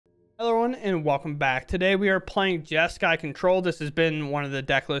Hello everyone and welcome back. Today we are playing Jeskai Control. This has been one of the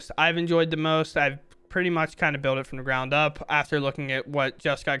deck lists I've enjoyed the most. I've pretty much kind of built it from the ground up after looking at what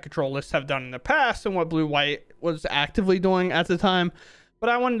Jeskai Control lists have done in the past and what Blue-White was actively doing at the time. But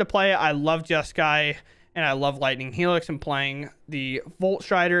I wanted to play it. I love Jeskai and I love Lightning Helix and playing the Volt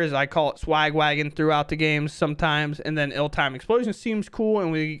Strider, as I call it, Swag Wagon, throughout the games sometimes. And then Ill-Time Explosion seems cool,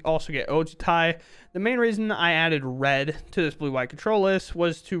 and we also get Jeskai. The main reason I added red to this Blue-White Control list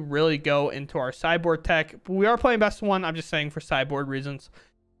was to really go into our sideboard tech. We are playing best of one, I'm just saying for sideboard reasons,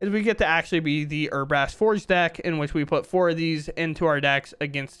 is we get to actually be the Urbrass Forge deck, in which we put 4 of these into our decks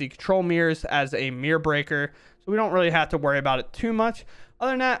against the control mirrors as a mirror breaker. So we don't really have to worry about it too much.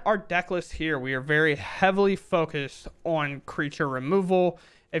 Other than that, our deck list here, we are very heavily focused on creature removal.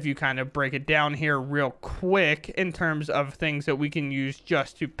 If you kind of break it down here real quick in terms of things that we can use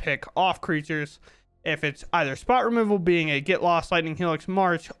just to pick off creatures. If it's either spot removal, being a Get Lost, Lightning Helix,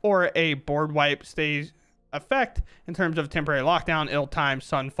 March, or a board wipe stays effect in terms of temporary lockdown, Ill-Time,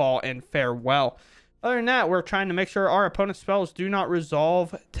 Sunfall, and Farewell. Other than that, we're trying to make sure our opponent's spells do not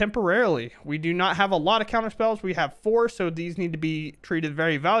resolve temporarily. We do not have a lot of counter spells. We have 4, so these need to be treated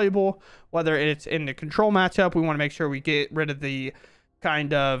very valuable. Whether it's in the control matchup, we want to make sure we get rid of the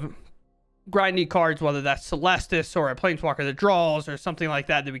kind of grindy cards, whether that's Celestis or a Planeswalker that draws or something like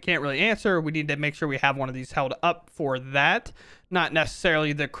that that we can't really answer. We need to make sure we have one of these held up for that, not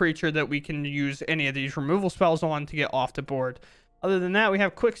necessarily the creature that we can use any of these removal spells on to get off the board. Other than that, we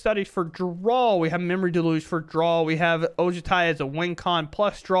have Quick Studies for draw. We have Memory Deluge for draw. We have Jeskai as a win con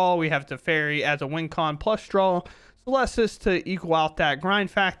plus draw. We have Teferi as a win con plus draw. Celestis to equal out that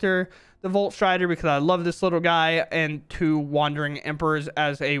grind factor. The Volt Strider because I love this little guy. And 2 Wandering Emperors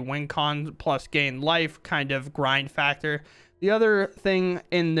as a win con plus gain life kind of grind factor. The other thing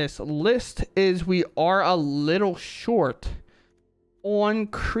in this list is we are a little short on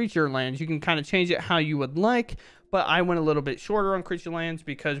creature lands. You can kind of change it how you would like, but I went a little bit shorter on creature lands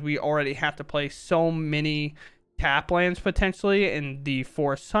because we already have to play so many tap lands potentially in the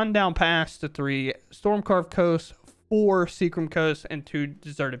 4 Sundown Pass, the 3 Stormcarved Coast, 4 Seacrum Coast, and 2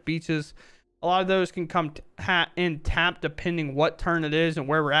 Deserted Beaches. A lot of those can come in tap depending what turn it is and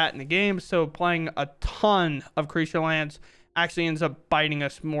where we're at in the game. So playing a ton of creature lands actually ends up biting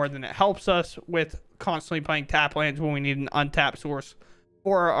us more than it helps us with constantly playing tap lands when we need an untapped source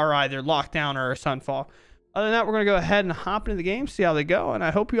for our either lockdown or our Sunfall. Other than that, we're going to go ahead and hop into the game, see how they go, and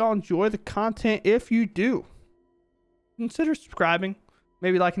I hope you all enjoy the content. If you do, consider subscribing,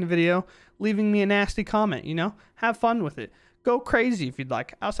 maybe liking the video, leaving me a nasty comment, you know? Have fun with it. Go crazy if you'd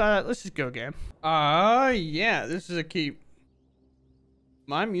like. Outside of that, let's just go game. Yeah, this is a keep.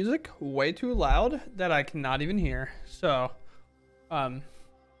 My music way too loud that I cannot even hear. So,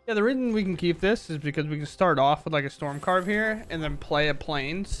 yeah, the reason we can keep this is because we can start off with like a Stormcarve here and then play a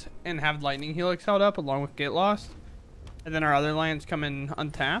Plains and have Lightning Helix held up along with Get Lost. And then our other lands come in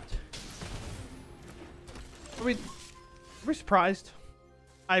untapped. Are we surprised?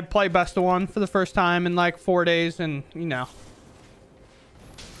 I play best of one for the first time in like 4 days, and you know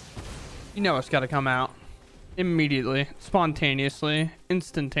it's got to come out immediately, spontaneously,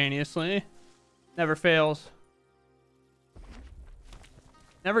 instantaneously. Never fails.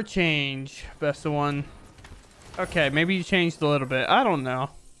 Never change. Best of one. Okay, maybe you changed a little bit. I don't know.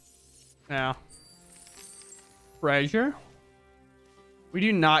 Now, Treasure. We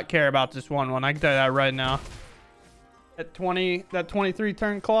do not care about this 1/1. I can tell you that right now. At 20, that 23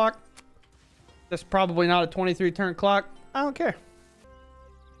 turn clock. That's probably not a 23 turn clock. I don't care.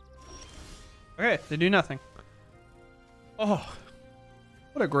 Okay, they do nothing. Oh,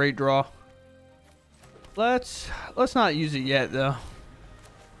 what a great draw. Let's not use it yet though.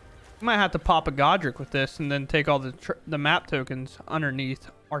 We might have to pop a Godric with this and then take all the map tokens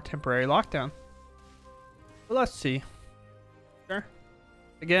underneath our temporary lockdown. But let's see. Sure.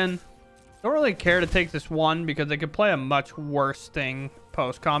 Again, don't really care to take this 1 because they could play a much worse thing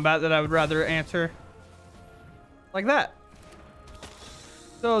post-combat that I would rather answer. Like that.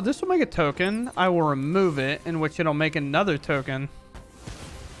 So this will make a token. I will remove it, in which it'll make another token.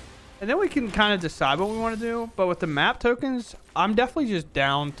 And then we can kind of decide what we want to do. But with the map tokens, I'm definitely just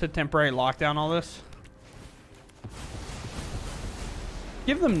down to temporary lockdown all this.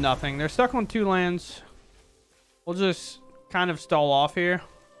 Give them nothing. They're stuck on 2 lands. We'll just kind of stall off here.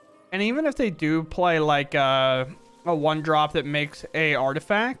 And even if they do play like a 1-drop that makes a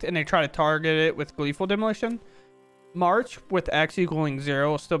artifact and they try to target it with Gleeful Demolition, March with X equaling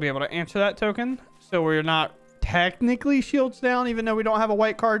 0 will still be able to answer that token. So we're not technically shields down, even though we don't have a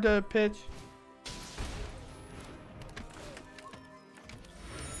white card to pitch.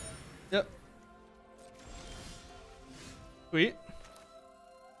 Yep. Sweet.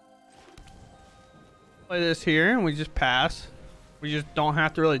 Play this here and we just pass. We just don't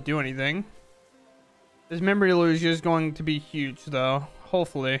have to really do anything. This memory deluge is going to be huge though,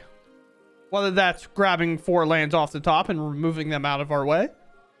 hopefully. Whether that's grabbing 4 lands off the top and removing them out of our way,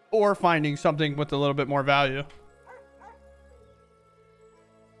 or finding something with a little bit more value.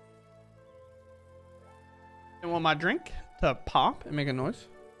 I want my drink to pop and make a noise.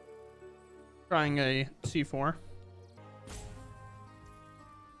 Trying a C4.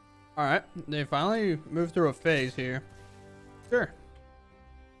 Alright, they finally moved through a phase here. Sure.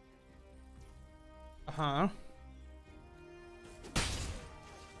 Uh-huh.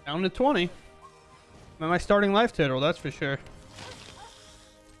 Down to 20. I'm at my starting life total, that's for sure.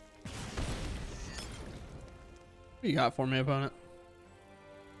 What you got for me, opponent?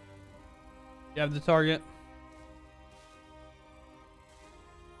 You have the target?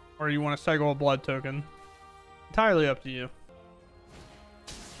 Or you want to cycle a blood token? Entirely up to you.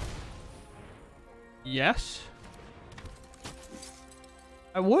 Yes.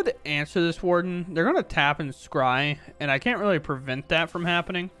 I would answer this Warden. They're going to tap and scry, and I can't really prevent that from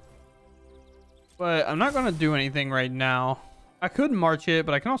happening. But I'm not going to do anything right now. I could march it,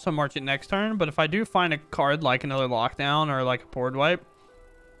 but I can also march it next turn. But if I do find a card like another lockdown or like a board wipe,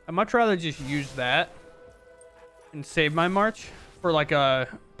 I'd much rather just use that and save my march for like a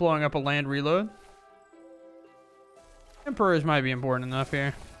blowing up a land reload. Emperors might be important enough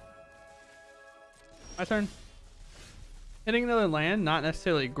here. My turn. Hitting another land, not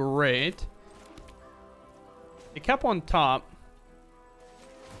necessarily great. They kept on top.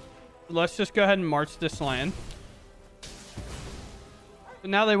 Let's just go ahead and march this land. But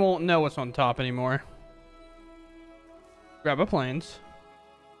now they won't know what's on top anymore. Grab a plains.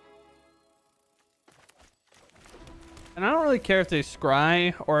 And I don't really care if they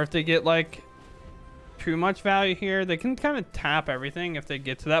scry or if they get like too much value here. They can kind of tap everything if they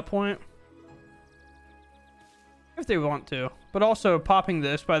get to that point. If they want to. But also popping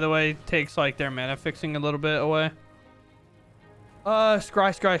this, by the way, takes like their mana fixing a little bit away.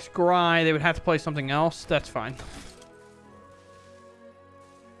 Scry. They would have to play something else. That's fine.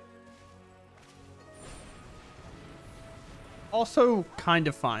 Also kind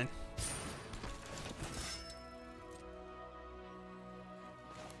of fine.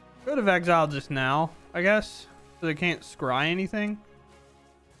 Could have exiled just now, I guess. So they can't scry anything.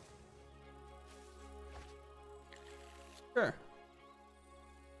 Sure.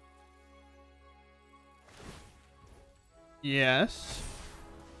 Yes.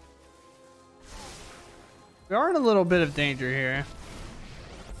 We are in a little bit of danger here.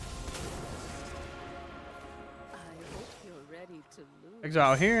 I hope you're ready to lose.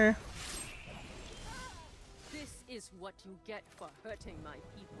 Exile here. This is what you get for hurting my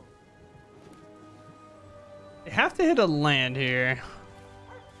people. They have to hit a land here.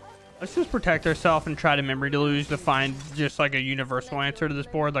 Let's just protect ourselves and try to memory deluge to find just like a universal answer to this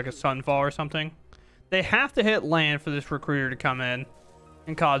board, like a Sunfall or something. They have to hit land for this recruiter to come in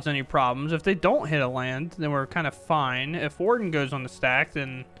and cause any problems. If they don't hit a land, then we're kind of fine. If Warden goes on the stack,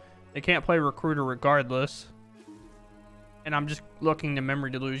 then they can't play recruiter regardless. And I'm just looking to memory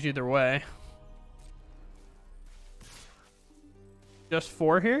deluge either way. Just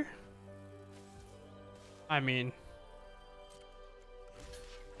 4 here? I mean,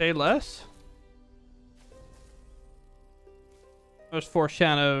 say less. Most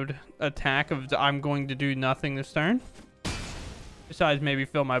foreshadowed attack of I'm going to do nothing this turn. Besides maybe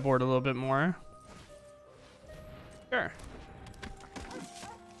fill my board a little bit more. Sure.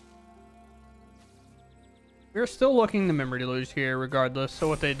 We're still looking to memory deluge here regardless. So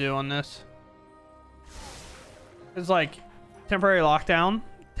what they do on this. It's like temporary lockdown.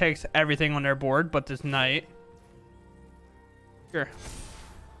 Takes everything on their board but this knight. Sure.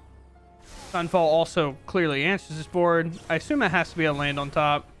 Sunfall also clearly answers this board. I assume it has to be a land on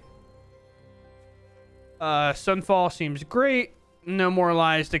top. Sunfall seems great. No more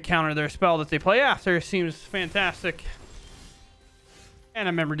lies to counter their spell that they play after. Seems fantastic. And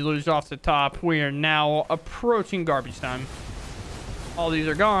a memory deluge off the top. We are now approaching garbage time. All these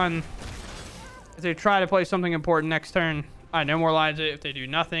are gone. If they try to play something important next turn, I no more lies it. If they do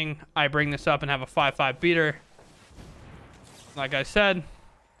nothing, I bring this up and have a 5/5 beater. Like I said,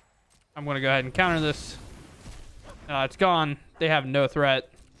 I'm going to go ahead and counter this. It's gone. They have no threat.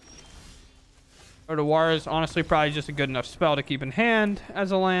 Odawara is honestly probably just a good enough spell to keep in hand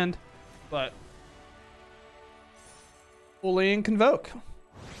as a land. But fully in Convoke.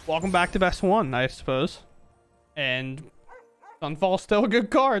 Welcome back to best one, I suppose. And Sunfall's still a good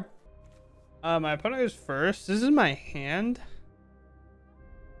card. My opponent goes first. This is my hand.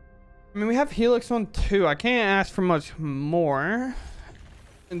 I mean, we have Helix on 2. I can't ask for much more.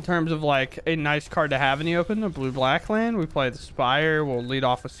 in terms of like a nice card to have in the open. The blue-black land. We play the Spire. We'll lead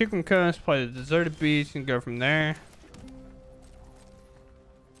off with Sequin Coast, play the Deserted Beach, and go from there.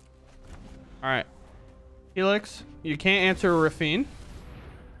 All right. Helix, you can't answer a Rafine.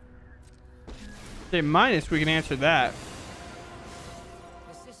 Say minus, we can answer that.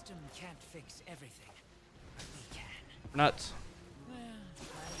 The system can't fix everything, but we can. Nuts. Well, I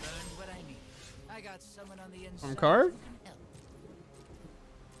learned what I need. I got someone on the inside. From card?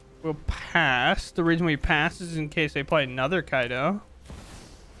 We'll pass. The reason we pass is in case they play another Kaido.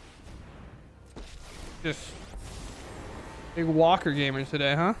 Just big Walker gamers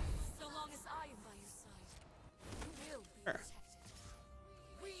today, huh? So long as I am by your side, you will be Sure. protected.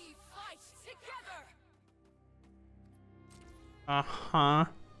 We fight together. Uh-huh.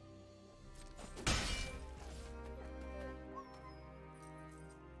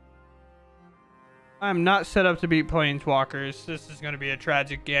 I'm not set up to beat Planeswalkers. This is going to be a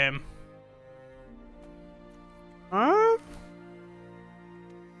tragic game. Huh?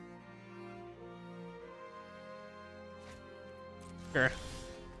 Sure.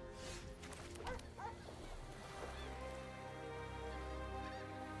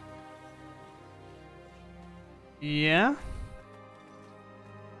 Yeah.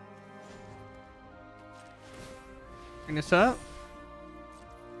 Bring this up.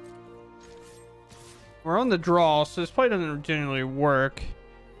 We're on the draw, so this play doesn't generally work.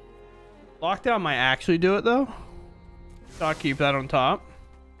 Lockdown might actually do it though. So I'll keep that on top.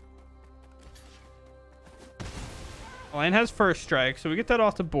 Lane has first strike, so we get that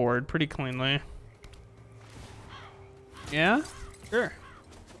off the board pretty cleanly. Yeah? Sure.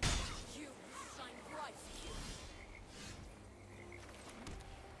 You shine bright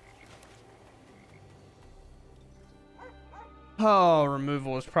here. Oh,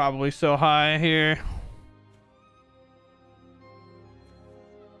 removal is probably so high here.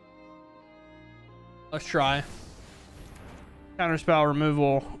 Let's try. Counterspell,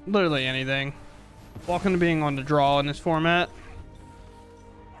 removal, literally anything. Welcome to being on the draw in this format.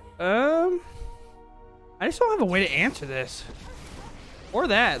 I just don't have a way to answer this. Or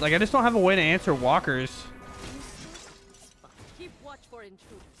that. Like, I just don't have a way to answer walkers. Keep watch for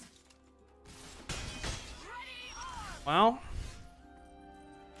intruders. Well,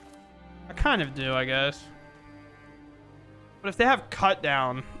 I kind of do, I guess. But if they have cut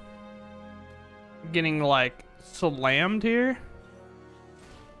down, I'm getting like slammed here.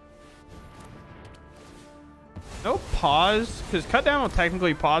 No pause, because cut down will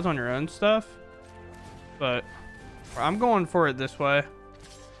technically pause on your own stuff. But I'm going for it this way.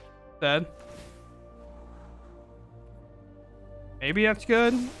 Dead. Maybe that's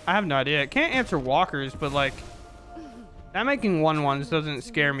good. I have no idea. It can't answer walkers, but like that making 1/1s doesn't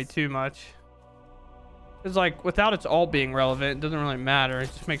scare me too much. It's like without its alt being relevant, it doesn't really matter. It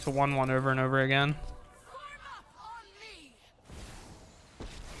just makes a 1/1 over and over again.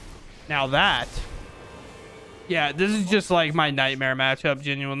 Now that, yeah, this is just like my nightmare matchup.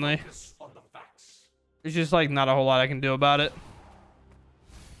 Genuinely, there's just like not a whole lot I can do about it.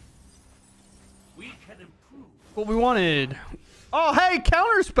 What we wanted. Oh, hey,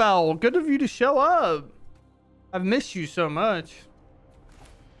 counterspell. Good of you to show up. I've missed you so much.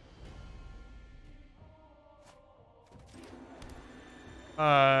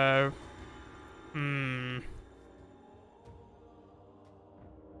 I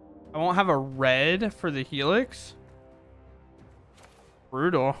won't have a red for the Helix.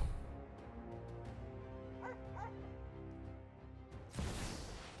 Brutal.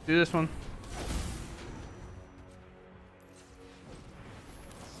 Do this one.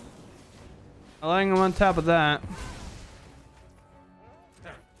 Allowing him on top of that.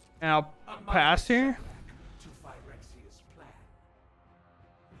 And I'll pass here.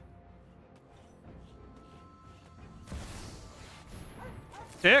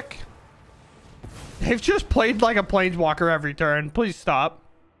 Dick. They've just played like a planeswalker every turn. Please stop.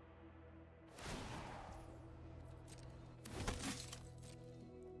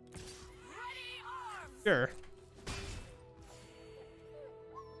 Sure.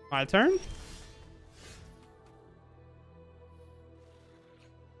 My turn.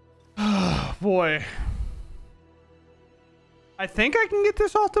 Oh boy. I think I can get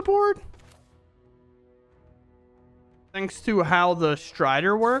this off the board. Thanks to how the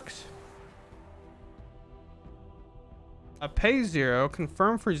Strider works. I pay 0,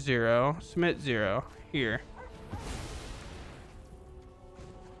 confirm for 0, submit 0. Here.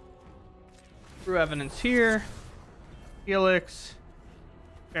 True evidence here. Helix.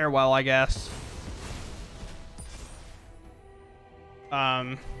 Farewell, I guess.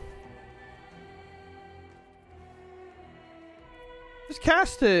 Just just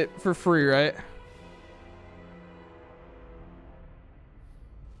cast it for free, right?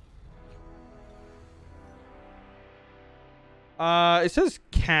 It says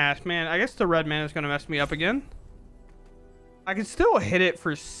cast. Man, I guess the red mana is going to mess me up again. I can still hit it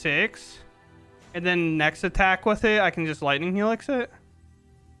for 6. And then next attack with it, I can just lightning helix it.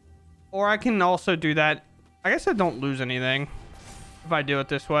 Or I can also do that. I guess I don't lose anything if I do it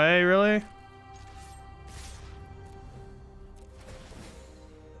this way, really.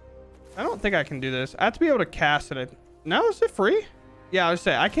 I don't think I can do this. I have to be able to cast it. No, is it free? Yeah, I was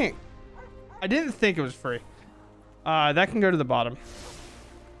saying I can't. I didn't think it was free. That can go to the bottom.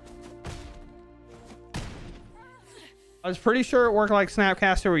 I was pretty sure it worked like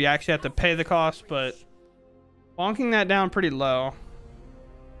Snapcaster where you actually have to pay the cost, but bonking that down pretty low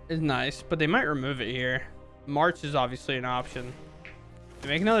is nice, but they might remove it here. March is obviously an option. They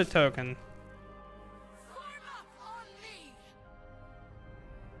make another token.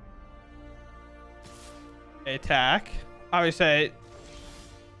 Attack. I would say.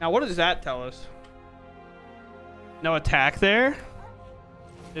 Now, what does that tell us? No attack there.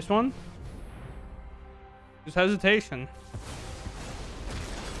 This one. Just hesitation.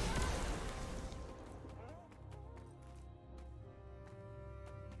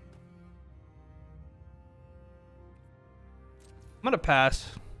 I'm gonna pass.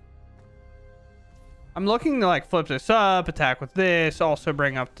 I'm looking to like flip this up, attack with this, also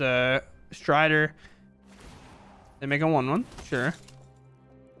bring up the Strider. They make a 1/1, sure.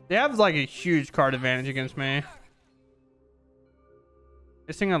 They have like a huge card advantage against me.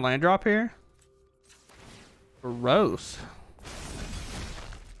 Missing a land drop here. Gross.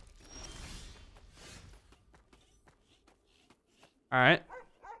 All right,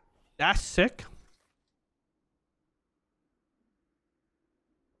 that's sick.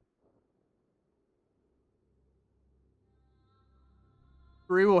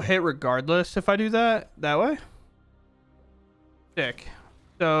 Three will hit regardless if I do that way. Sick.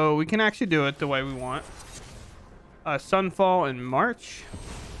 So we can actually do it the way we want. Sunfall in March.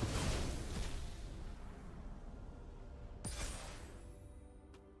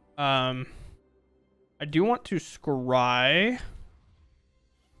 I do want to scry. As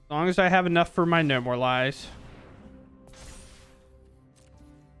long as I have enough for my No More Lies.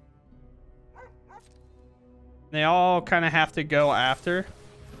 They all kind of have to go after.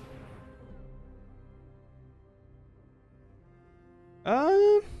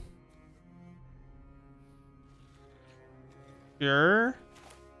 Sure.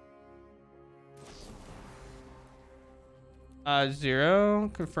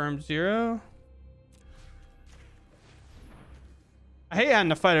 0. Confirmed 0. I hate having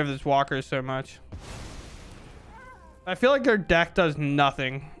to fight over this walker so much. I feel like their deck does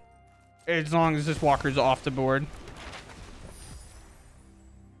nothing as long as this walker's off the board.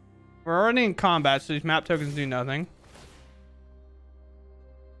 We're already in combat, so these map tokens do nothing.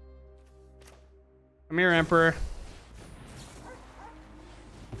 Come here, Emperor.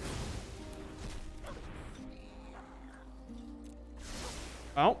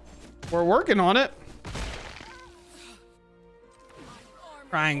 Oh, we're working on it.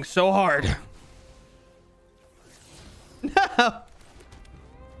 Trying so hard. No.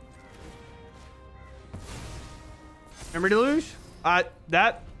 Memory deluge?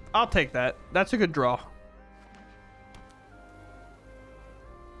 I'll take that. That's a good draw.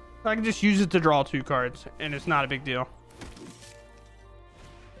 I can just use it to draw 2 cards, and it's not a big deal.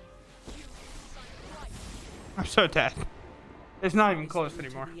 I'm so dead. It's not even close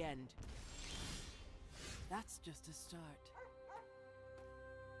anymore. That's just a start.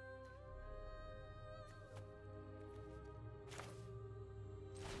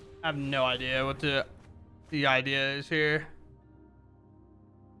 I have no idea what the idea is here.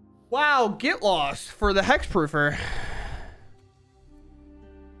 Wow, get lost for the hexproofer.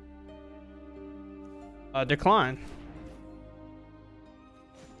 Decline.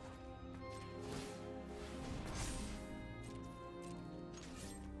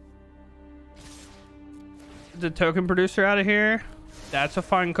 The token producer out of here. That's a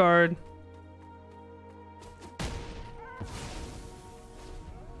fine card.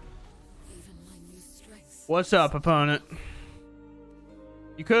 What's up, opponent?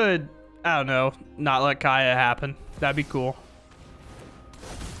 You could, I don't know, not let Kaya happen. That'd be cool.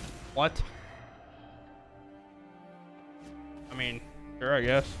 What? I mean, sure, I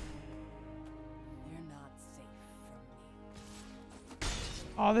guess. You're not safe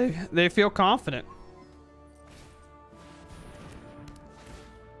from me. Oh, they feel confident.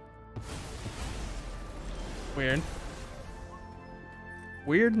 Weird.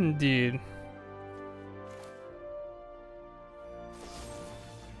 Weird indeed.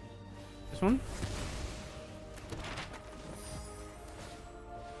 This one.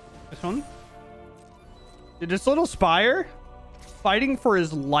 This one. Dude, this little Spire fighting for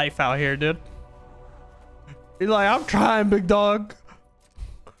his life out here, dude. He's like, I'm trying, big dog.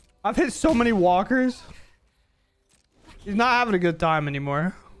 I've hit so many walkers. He's not having a good time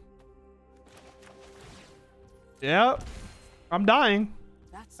anymore. Yep. I'm dying.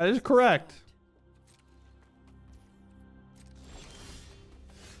 That is correct.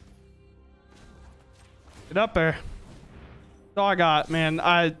 Get up there. That's all I got, man.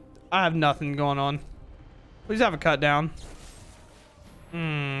 I have nothing going on. Please have a cut down.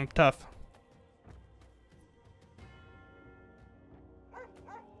 Tough.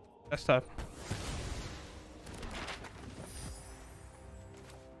 That's tough.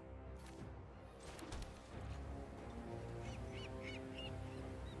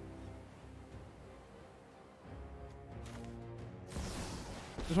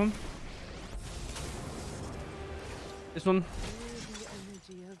 This one. This one.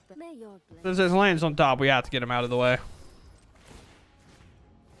 Since this lands on top, we have to get him out of the way.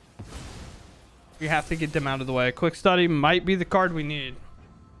 We have to get them out of the way. Quick study might be the card we need.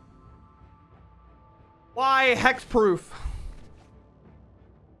 Why hexproof?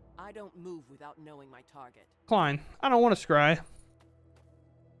 I don't move without knowing my target. Klein, I don't want to scry.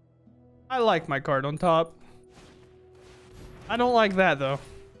 I like my card on top. I don't like that though.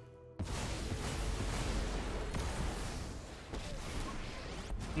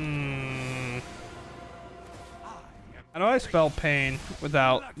 How do I spell pain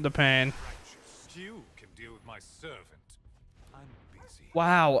without the pain? You can deal with my servant. I'm busy.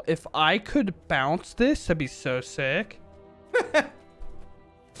 Wow, if I could bounce this, that'd be so sick. Oh,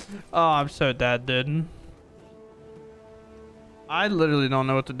 I'm so dead, dude. I literally don't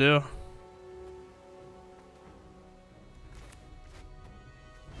know what to do.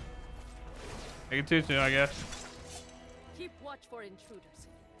 Take it too, I guess. Keep watch for intruders.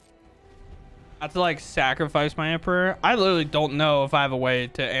 I have to like sacrifice my emperor. I literally don't know if I have a way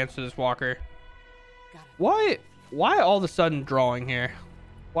to answer this walker. Why all of a sudden drawing here?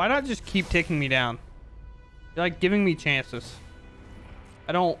 Why not just keep taking me down? You're like giving me chances.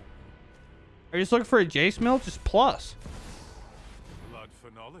 I don't. Are you just looking for a Jace mill? Just plus. Blood for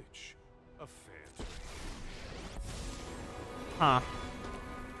knowledge. A fair trade. Huh.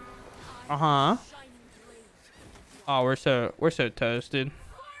 Uh-huh. Oh, we're so toasted.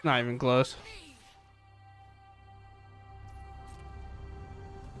 Not even close.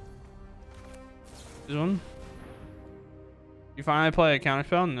 This one. You finally play a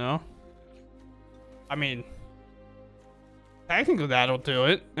counterspell? No. I mean, technically that'll do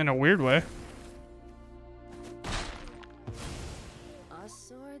it in a weird way. Our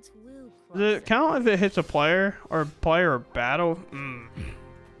swords will cross. Does it count if it hits a player or battle?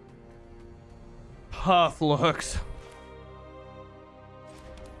 Tough looks.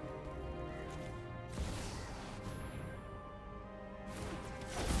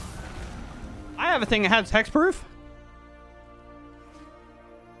 I have a thing that has hexproof.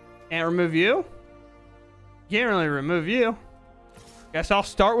 Can't remove you. Can't really remove you. Guess I'll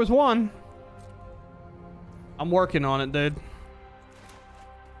start with one. I'm working on it, dude.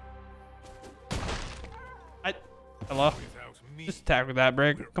 Hello? Just attack with that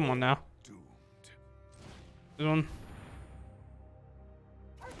break. Come on now. This one.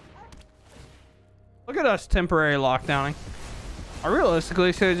 Look at us temporary lockdowning. I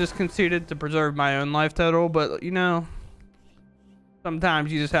realistically should have just conceded to preserve my own life total, but you know,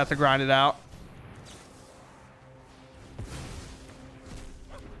 sometimes you just have to grind it out.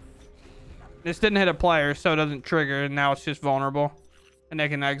 This didn't hit a player, so it doesn't trigger, and now it's just vulnerable. And they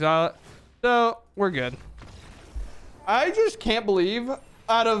can exile it. So, we're good. I just can't believe,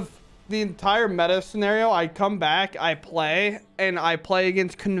 out of the entire meta scenario, I come back, I play, and I play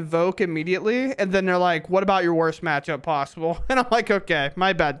against Convoke immediately, and then they're like, what about your worst matchup possible? And I'm like, okay,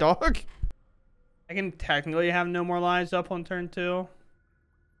 my bad, dog. I can technically have no more lives up on turn 2.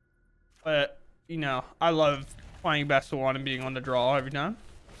 But, you know, I love playing best of 1 and being on the draw every time.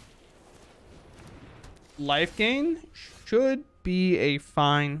 Life gain should be a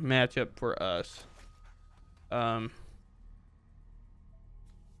fine matchup for us.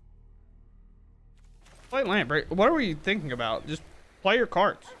 Play land break. What are we thinking about? Just play your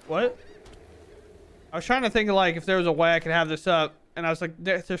cards. What? I was trying to think of like if there was a way I could have this up, and I was like,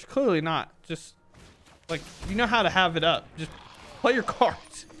 there's clearly not. Just like, you know how to have it up. Just play your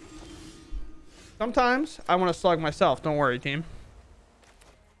cards. Sometimes I want to slug myself. Don't worry, team.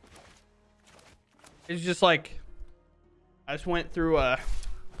 It's just like I just went through a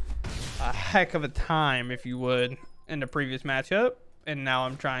heck of a time, if you would, in the previous matchup, and now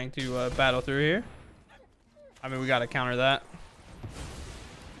I'm trying to battle through here. I mean, we got to counter that.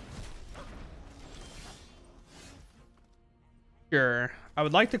 Sure. I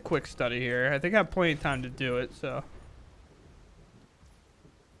would like to quick study here. I think I have plenty of time to do it, so.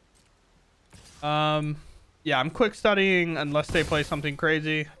 Yeah, I'm quick studying unless they play something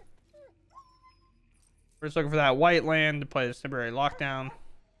crazy. We're just looking for that white land to play this temporary lockdown.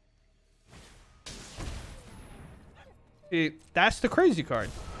 See, that's the crazy card.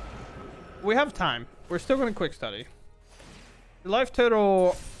 We have time. We're still going to quick study. The life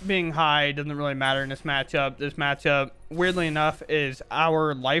total being high doesn't really matter in this matchup. This matchup, weirdly enough, is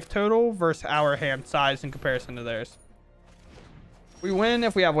our life total versus our hand size in comparison to theirs. We win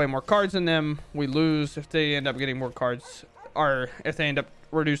if we have way more cards than them. We lose if they end up getting more cards, or if they end up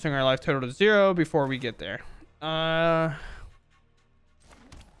reducing our life total to 0 before we get there.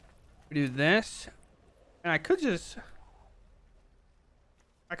 We do this, and I could just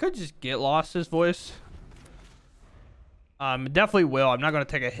get lost this voice. Definitely will. I'm not gonna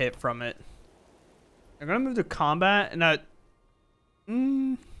take a hit from it. I'm gonna move to combat, and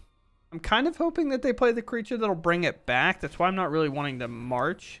I'm kind of hoping that they play the creature that'll bring it back. That's why I'm not really wanting to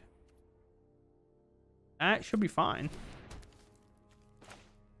march. That should be fine.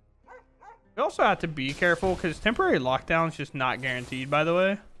 We also have to be careful because temporary lockdown is just not guaranteed, by the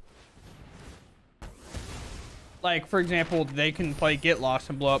way. Like, for example, they can play Get Lost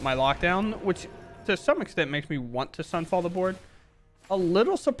and blow up my lockdown, which to some extent makes me want to Sunfall the board. A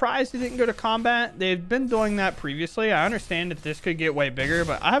little surprised they didn't go to combat. They've been doing that previously. I understand that this could get way bigger,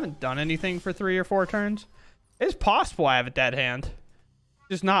 but I haven't done anything for 3 or 4 turns. It's possible I have a dead hand.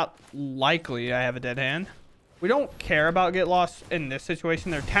 Just not likely I have a dead hand. We don't care about Get Lost in this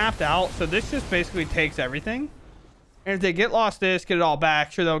situation. They're tapped out, so this just basically takes everything. And if they get lost this, get it all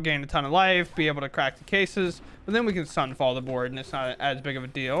back, sure, they'll gain a ton of life, be able to crack the cases, but then we can Sunfall the board, and it's not as big of a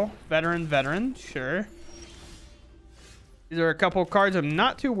deal. Veteran, sure. These are a couple of cards I'm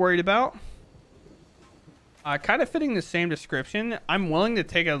not too worried about. Kind of fitting the same description. I'm willing to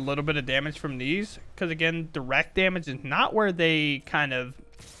take a little bit of damage from these, because again, direct damage is not where they kind of...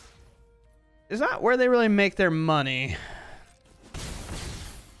 It's not where they really make their money.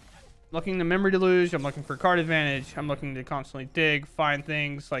 Looking to memory deluge, I'm looking for card advantage, I'm looking to constantly dig, find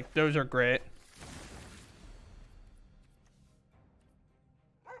things, like those are great.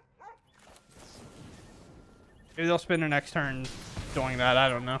 Maybe they'll spend their next turn doing that, I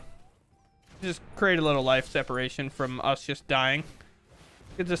don't know. Just create a little life separation from us just dying.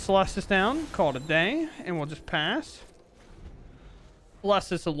 Get the Celestis down, call it a day, and we'll just pass.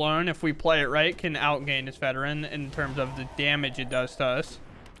 Celestis alone, if we play it right, can outgain its veteran in terms of the damage it does to us.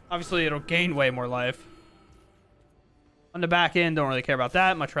 Obviously, it'll gain way more life. On the back end, don't really care about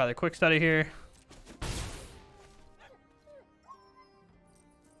that. Much rather quick study here.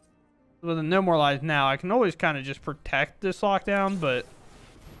 With no more lives now, I can always kind of just protect this lockdown, but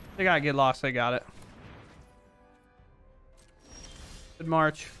they gotta get lost. They got it. Good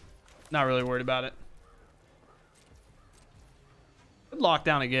march. Not really worried about it. Good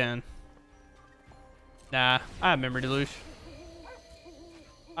lockdown again. Nah, I have memory deluge.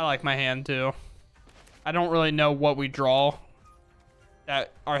 I like my hand too. I don't really know what we draw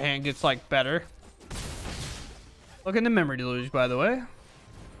that our hand gets like better. Look into memory deluge, by the way.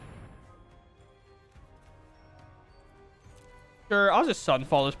 Sure, I'll just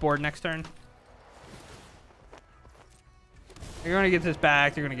Sunfall this board next turn. You're gonna get this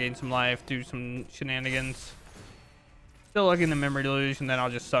back. You're gonna gain some life, do some shenanigans. Still looking to memory deluge, and then I'll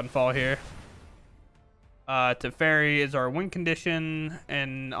just Sunfall here. Teferi is our win condition,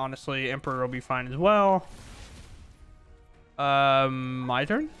 and honestly, Emperor will be fine as well. My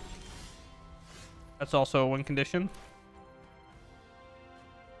turn. That's also a win condition.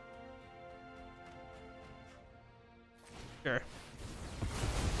 Sure.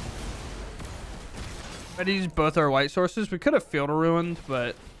 But these both are white sources. We could have Field of Ruined,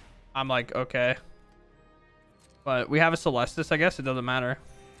 but I'm like, okay. But we have a Celestis, I guess. It doesn't matter.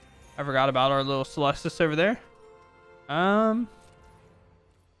 I forgot about our little Celestis over there.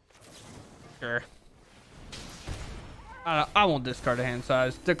 Sure. I won't discard a hand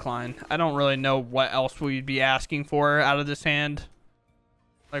size. Decline. I don't really know what else we'd be asking for out of this hand.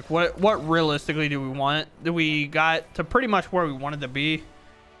 Like, what realistically do we want? We got to pretty much where we wanted to be.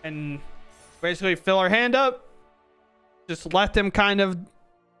 And basically fill our hand up. Just let them kind of,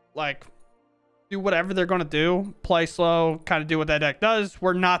 like, do whatever they're going to do. Play slow. Kind of do what that deck does.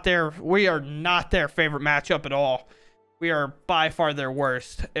 We're not there. We are not their favorite matchup at all. We are by far their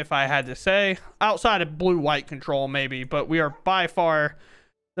worst, if I had to say. Outside of blue-white control, maybe. But we are by far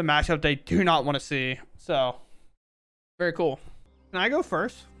the matchup they do not want to see. So, very cool. Can I go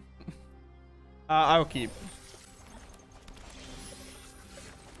first? I will keep.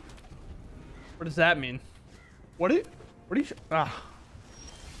 What does that mean? What are you? Ah.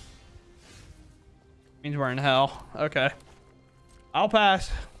 Means we're in hell. Okay. I'll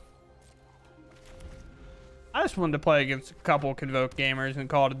pass. I just wanted to play against a couple Convoke gamers and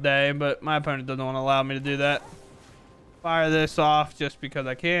call it a day, but my opponent doesn't want to allow me to do that. Fire this off just because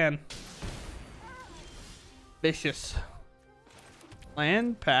I can. Vicious.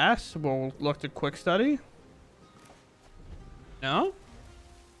 Land, pass. We'll look to quick study. No?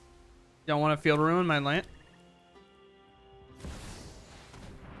 Don't want to field ruin my land?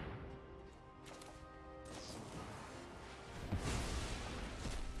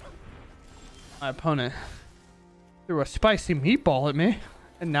 My opponent threw a spicy meatball at me,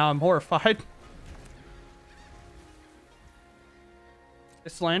 and now I'm horrified.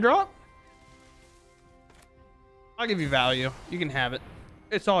 It's land drop? I'll give you value. You can have it.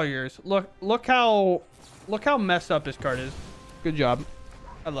 It's all yours. Look how messed up this card is. Good job.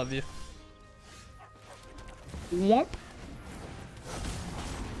 I love you. Womp.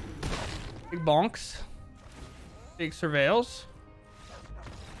 Big bonks. Big surveils.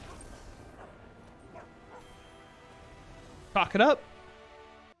 Talk it up.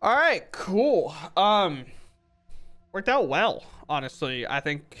 All right, cool. Worked out well, honestly. I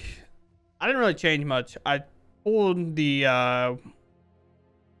think I didn't really change much. I pulled the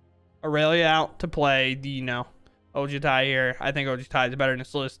Aurelia out to play the Ojutai here. I think Ojutai is better in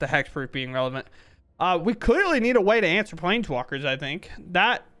this list. The hexproof being relevant. We clearly need a way to answer planeswalkers. I think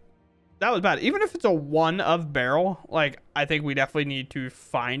that was bad. Even if it's a one of barrel, like I think we definitely need to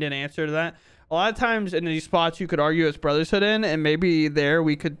find an answer to that. A lot of times in these spots you could argue it's Brotherhood in, and maybe there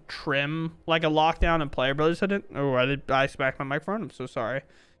we could trim like a lockdown and play a Brotherhood in. Oh, I smacked my microphone. I'm so sorry.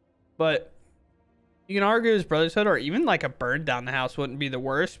 But you can argue it's Brotherhood, or even like a burn down the house wouldn't be the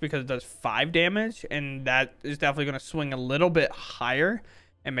worst because it does 5 damage, and that is definitely going to swing a little bit higher.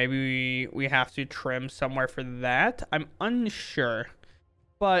 And maybe we have to trim somewhere for that. I'm unsure.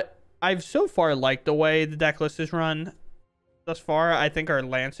 But I've so far liked the way the deck list is run. Thus far, I think our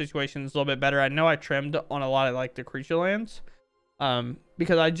land situation is a little bit better. I know I trimmed on a lot of like the creature lands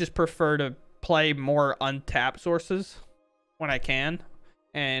because I just prefer to play more untapped sources when I can,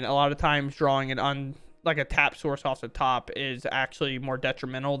 and a lot of times drawing it on like a tap source off the top is actually more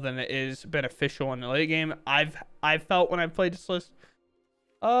detrimental than it is beneficial in the late game. I've felt when I've played this list.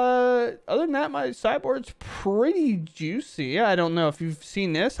 Other than that, my sideboard's pretty juicy. I don't know if you've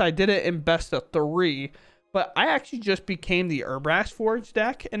seen this. I did it in best of 3. But I actually just became the Urbrass Forge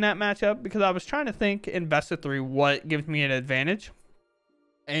deck in that matchup because I was trying to think in best of 3 what gives me an advantage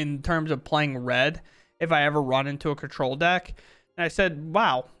in terms of playing red if I ever run into a control deck. And I said,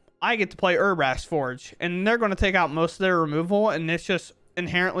 wow, I get to play Urbrass Forge. And they're going to take out most of their removal, and this just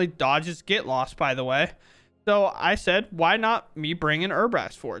inherently dodges Get Lost, by the way. So I said, why not me bring in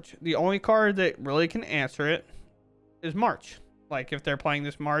Urbrass Forge? The only card that really can answer it is March. Like if they're playing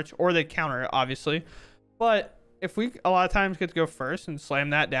this March, or they counter it, obviously. But if we a lot of times get to go first and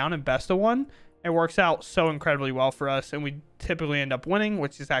slam that down in best of 1, it works out so incredibly well for us, and we typically end up winning,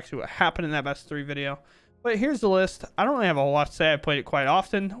 which is actually what happened in that best of 3 video. But here's the list. I don't really have a whole lot to say. I played it quite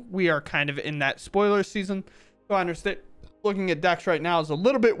often. We are kind of in that spoiler season, so I understand looking at decks right now is a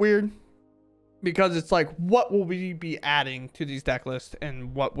little bit weird because it's like, what will we be adding to these deck lists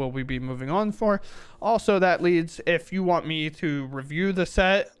and what will we be moving on for? Also, that leads, if you want me to review the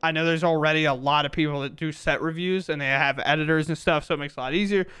set, I know there's already a lot of people that do set reviews and they have editors and stuff, so it makes it a lot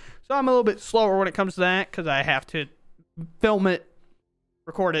easier. So I'm a little bit slower when it comes to that because I have to film it,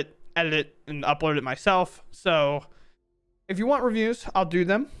 record it, edit it, and upload it myself. So if you want reviews, I'll do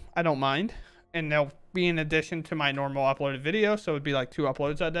them. I don't mind. And they'll be in addition to my normal uploaded video, so it'd be like 2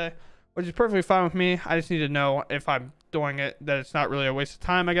 uploads that day, which is perfectly fine with me. I just need to know if I'm doing it, that it's not really a waste of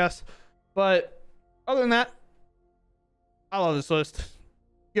time, I guess. But other than that, I love this list.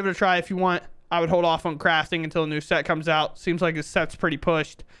 Give it a try if you want. I would hold off on crafting until a new set comes out. Seems like this set's pretty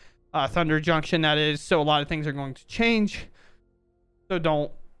pushed. Thunder Junction, that is. So a lot of things are going to change. So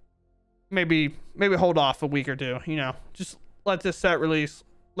don't. Maybe hold off a week or 2. You know, just let this set release.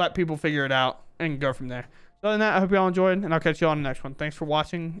 Let people figure it out and go from there. Other than that, I hope you all enjoyed, and I'll catch you on the next one. Thanks for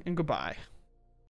watching, and goodbye.